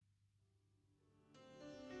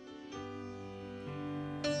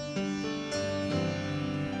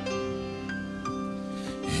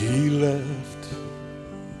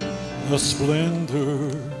the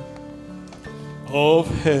splendor of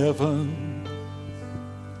heaven.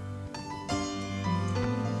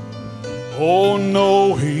 Oh,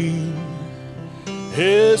 knowing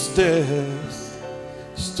his death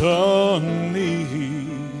destiny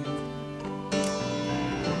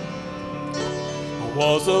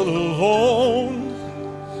was a lonely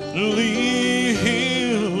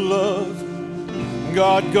hill of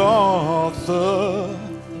Golgotha.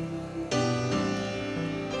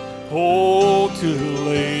 Oh, to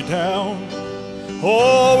lay down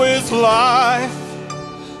all his life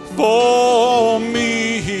for me.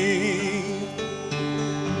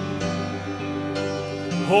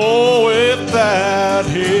 Oh, if that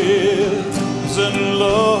isn't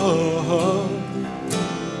love.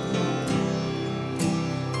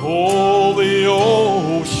 Oh, the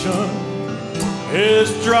ocean is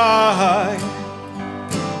dry.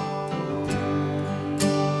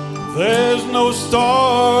 There's no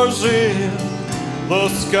stars in the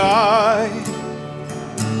sky,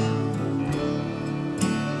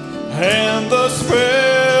 and the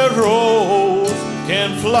sparrows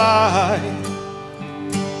can fly.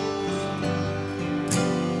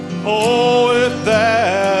 Oh, if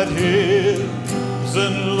that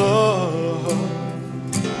isn't love,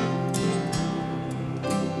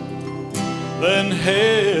 then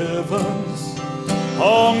heaven's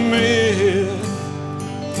a myth.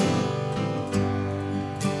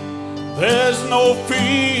 There's no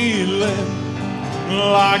feeling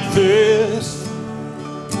like this.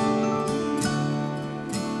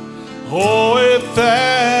 Oh, if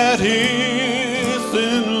that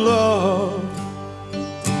isn't love.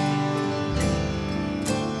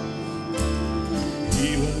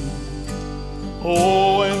 Even,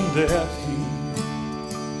 oh, in death he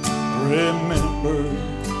remembered.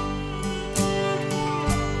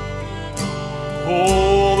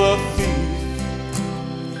 Oh, the thief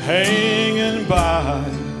hanging by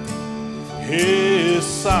his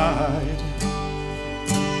side.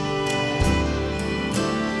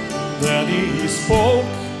 Then he spoke,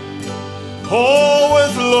 oh,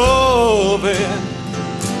 with love and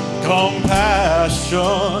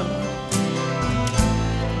compassion.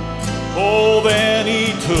 Oh, then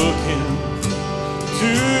he took him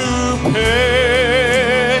to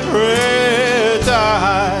paradise.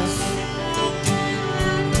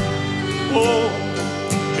 Oh,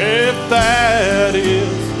 if that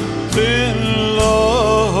is in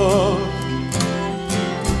love,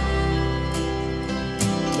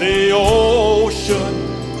 the ocean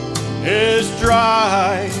is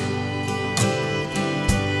dry.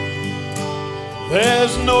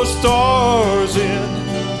 There's no stars in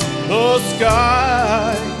the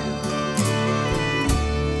sky,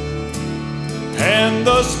 and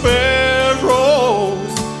the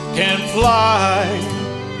sparrows can fly.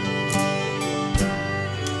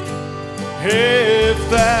 If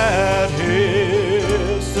that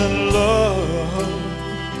isn't love,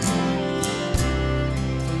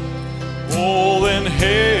 oh, then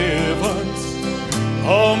heaven's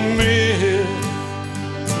a myth.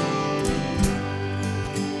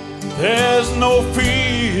 There's no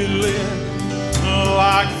feeling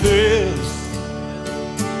like this.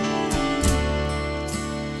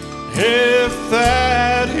 If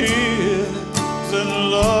that isn't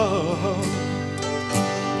love,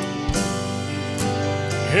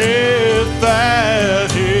 if that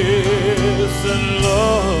isn't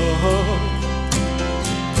love,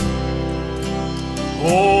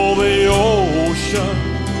 oh, the ocean,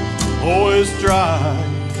 oh, is dry.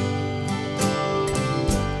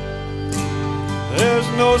 There's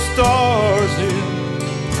no stars in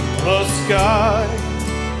the sky,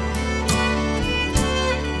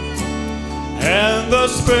 and the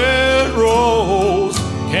sparrows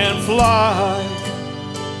can fly.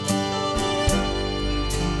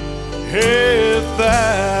 If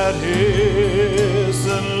that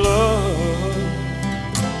isn't love,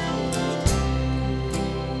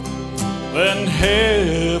 then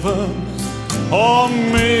heaven's a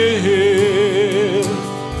myth.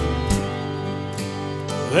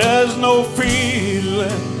 There's no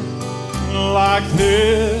feeling like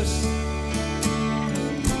this.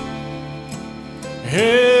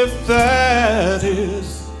 If that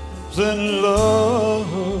isn't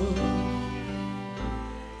love.